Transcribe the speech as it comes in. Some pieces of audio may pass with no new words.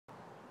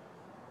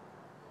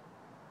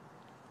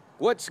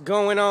What's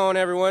going on,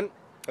 everyone?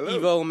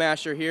 Hello.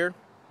 EvoMasher here.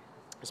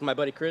 This is my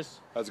buddy Chris.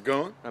 How's it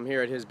going? I'm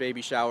here at his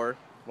baby shower.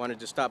 Wanted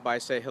to stop by,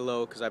 say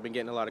hello, because I've been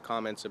getting a lot of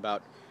comments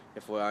about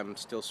if I'm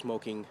still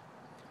smoking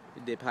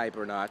the pipe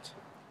or not.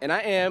 And I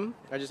am.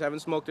 I just haven't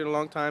smoked in a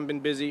long time,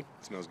 been busy.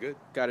 Smells good.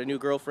 Got a new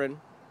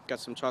girlfriend. Got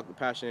some chocolate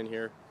passion in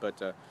here,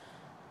 but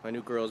my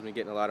new girl's been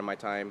getting a lot of my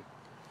time.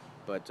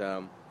 But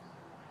I've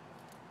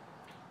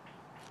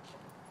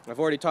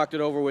already talked it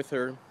over with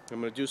her.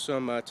 I'm going to do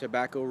some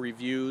tobacco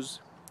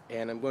reviews,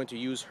 and I'm going to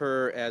use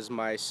her as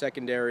my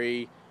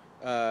secondary,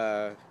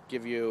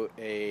 give you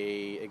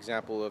a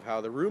example of how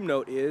the room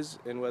note is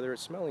and whether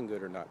it's smelling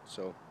good or not.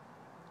 So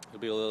it'll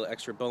be a little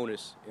extra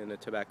bonus in the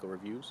tobacco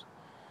reviews.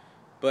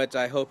 But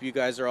I hope you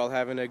guys are all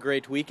having a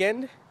great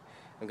weekend.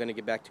 I'm going to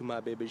get back to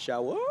my baby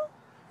shower,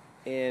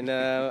 and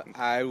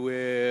I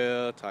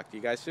will talk to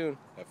you guys soon.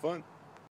 Have fun.